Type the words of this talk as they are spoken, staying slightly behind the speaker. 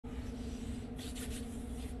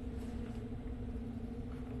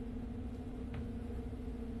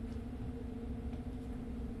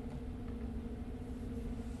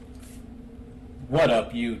What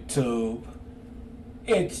up, YouTube?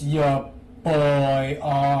 It's your boy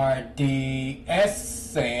R.D.S.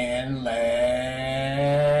 and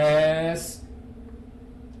let's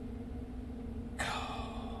go.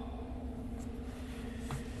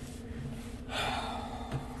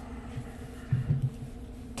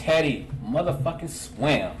 Teddy motherfucking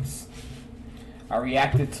Swims. I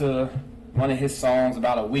reacted to one of his songs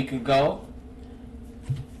about a week ago,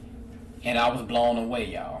 and I was blown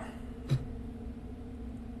away, y'all.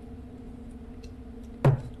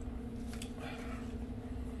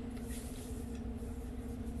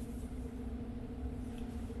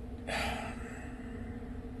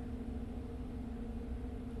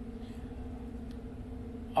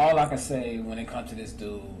 All I can say when it comes to this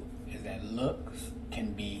dude is that looks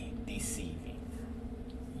can be deceiving.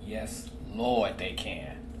 Yes, Lord, they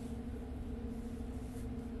can.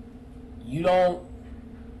 You don't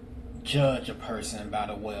judge a person by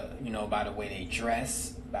the way, by the way they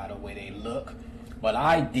dress, by the way they look. But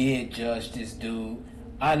I did judge this dude.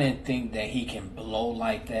 I didn't think that he can blow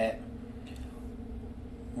like that.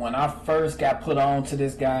 When I first got put on to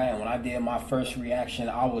this guy and when I did my first reaction,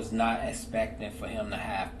 I was not expecting for him to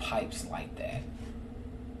have pipes like that.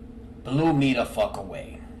 Blew me the fuck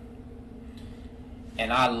away.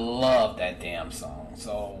 And I love that damn song.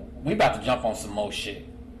 So we about to jump on some more shit.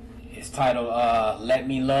 It's titled Let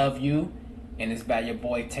Me Love You, and it's by your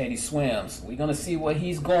boy Teddy Swims. We're gonna see where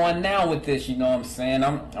he's going now with this, you know what I'm saying?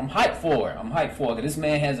 I'm hyped for it. I'm hyped for it, because this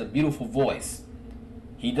man has a beautiful voice.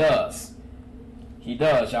 He does. He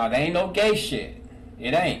does, y'all. There ain't no gay shit.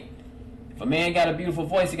 It ain't. If a man got a beautiful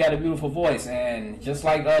voice, he got a beautiful voice. And just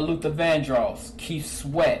like Luther Vandross, Keith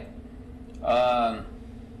Sweat, Gerald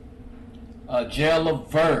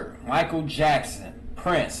Levert, Michael Jackson,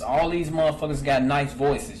 Prince, all these motherfuckers got nice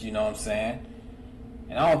voices, you know what I'm saying?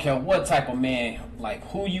 And I don't care what type of man, like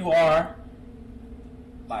who you are,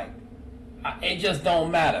 like it just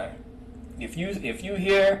don't matter. If you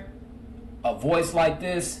hear a voice like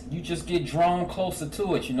this, you just get drawn closer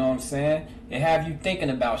to it, you know what I'm saying? It have you thinking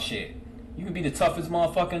about shit. You can be the toughest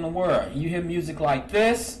motherfucker in the world. You hear music like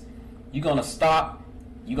this, you're gonna stop,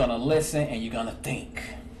 you're gonna listen, and you're gonna think.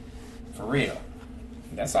 For real.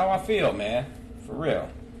 That's how I feel, man. For real.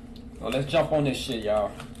 So let's jump on this shit, y'all.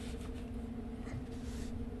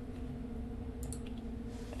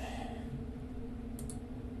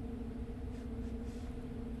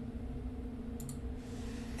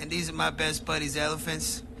 And these are my best buddies,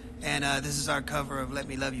 Elephants. And this is our cover of Let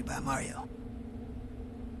Me Love You by Mario.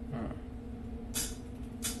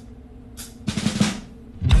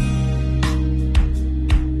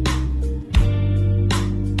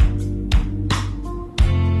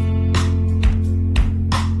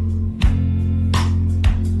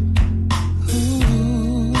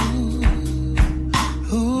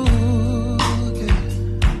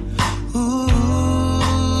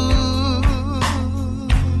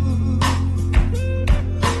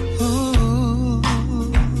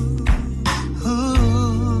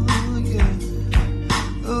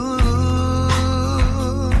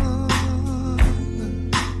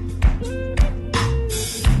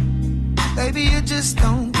 Baby, you just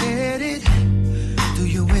don't get it. Do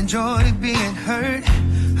you enjoy being hurt?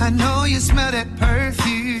 I know you smell that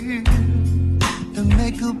perfume, the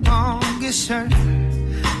makeup on your shirt.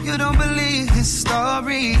 You don't believe his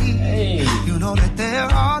story. Hey. You know that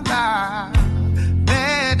they're all lies.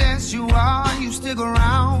 Bad as you are, you stick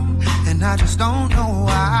around, and I just don't know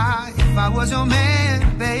why. If I was your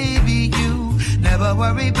man, baby, you never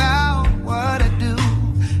worry about what I do.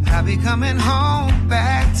 I'll be coming home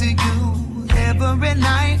back to you every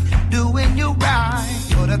night, doing you right.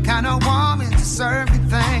 You're the kind of woman to serve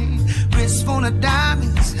everything. Wrist full of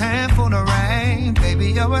diamonds, hand full of rain.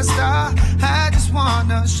 Baby, you're a star. I just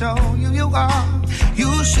wanna show you you are.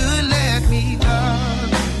 You should let me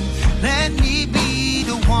love you. Let me be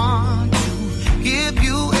the one to give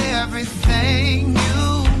you everything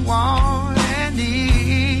you want and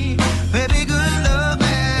need. Baby, good love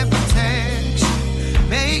and protection.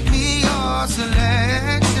 Make me your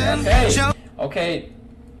selection. Okay,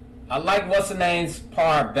 I like what's the name's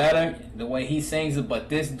part better, the way he sings it, but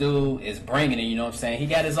this dude is bringing it, you know what I'm saying? He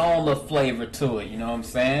got his own little flavor to it, you know what I'm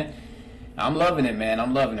saying? I'm loving it, man.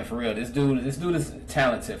 I'm loving it for real. This dude is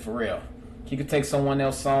talented for real. He could take someone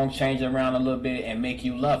else's song, change it around a little bit, and make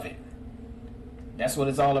you love it. That's what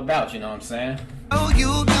it's all about, you know what I'm saying? Oh, you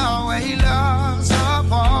know what love's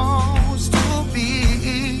supposed to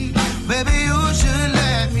be. Baby, you should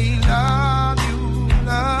let me love you,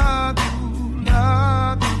 love you,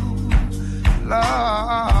 love you,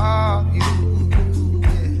 love you.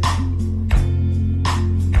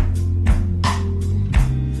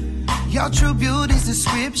 Yeah. Your true beauty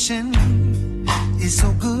prescription is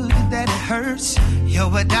so good that it hurts.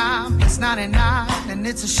 You're a dime plus 99, and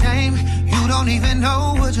it's a shame you don't even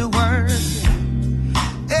know what you're worth.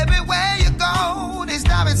 Everywhere you go, they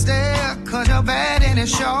stop and stare, cause you're bad and it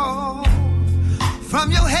shows.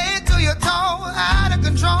 From your head to your toe, out of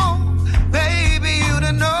control. Baby, you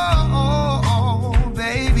to know.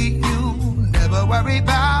 Baby, you never worry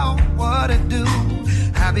about what to do.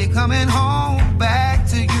 I'll be coming home back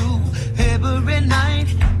to you every night,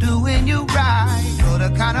 doing you right. You're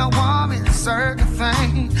the kind of woman, certain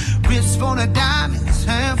thing. Wrist full of diamonds,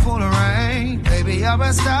 hand full of rain. Baby, you're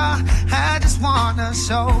a star. I just wanna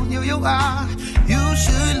show you you are. You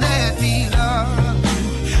should let me love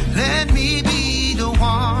you. Let me be the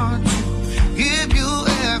one to give you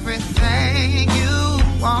everything you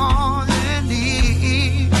want and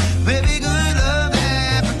need. Baby, good love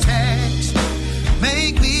and protection.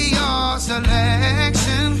 Make me your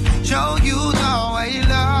selection. Show you the way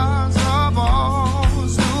love's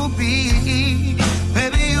supposed to be.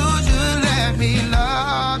 Baby, you should let me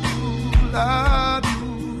love you, love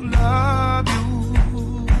you, love you.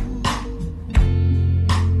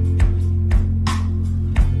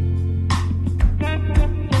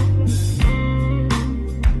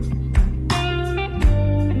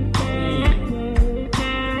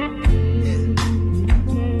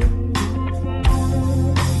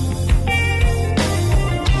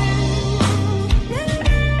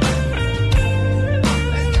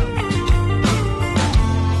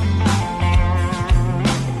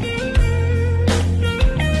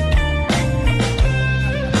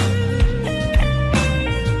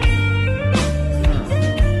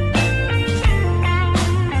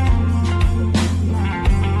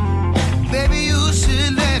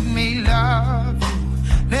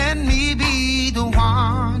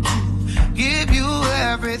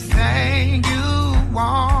 Everything you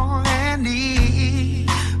want and need.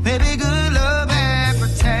 Baby, good love and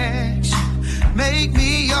protection. Make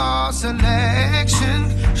me your selection.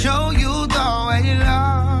 Show you the way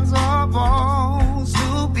love's supposed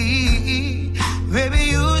to be. Baby,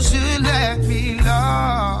 you should let me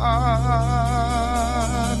love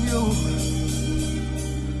you.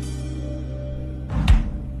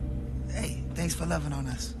 Hey, thanks for loving on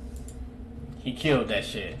us. He killed that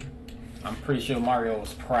shit. I'm pretty sure Mario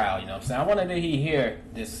was proud, you know what I'm saying? I wanted to hear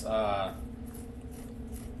this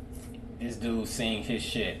this dude sing his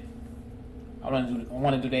shit. I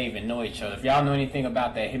wonder do they even know each other? If y'all know anything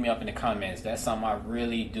about that, hit me up in the comments. That's something I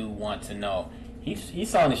really do want to know. He's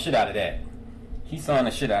sawing the shit out of that. He's sawing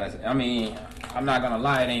the shit out of it. I mean, I'm not gonna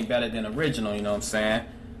lie, it ain't better than original, you know what I'm saying?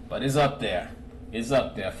 But it's up there. It's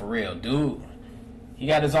up there for real. Dude, he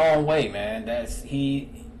got his own way, man.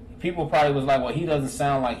 People probably was like, well, he doesn't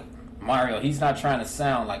sound like Mario. He's not trying to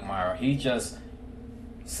sound like Mario. He just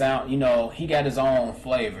sound, you know, he got his own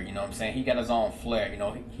flavor, you know what I'm saying? He got his own flair, you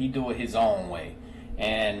know, he do it his own way.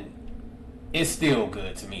 And it's still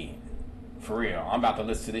good to me. For real. I'm about to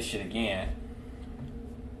listen to this shit again.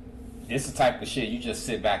 This is the type of shit you just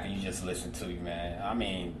sit back and you just listen to, man. I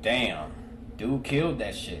mean, damn. Dude killed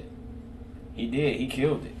that shit. He did. He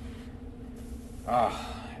killed it.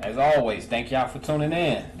 As always, thank y'all for tuning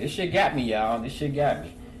in. This shit got me, y'all. This shit got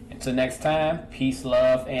me. Until next time, peace,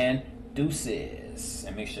 love, and deuces.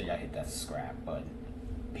 And make sure y'all hit that subscribe button.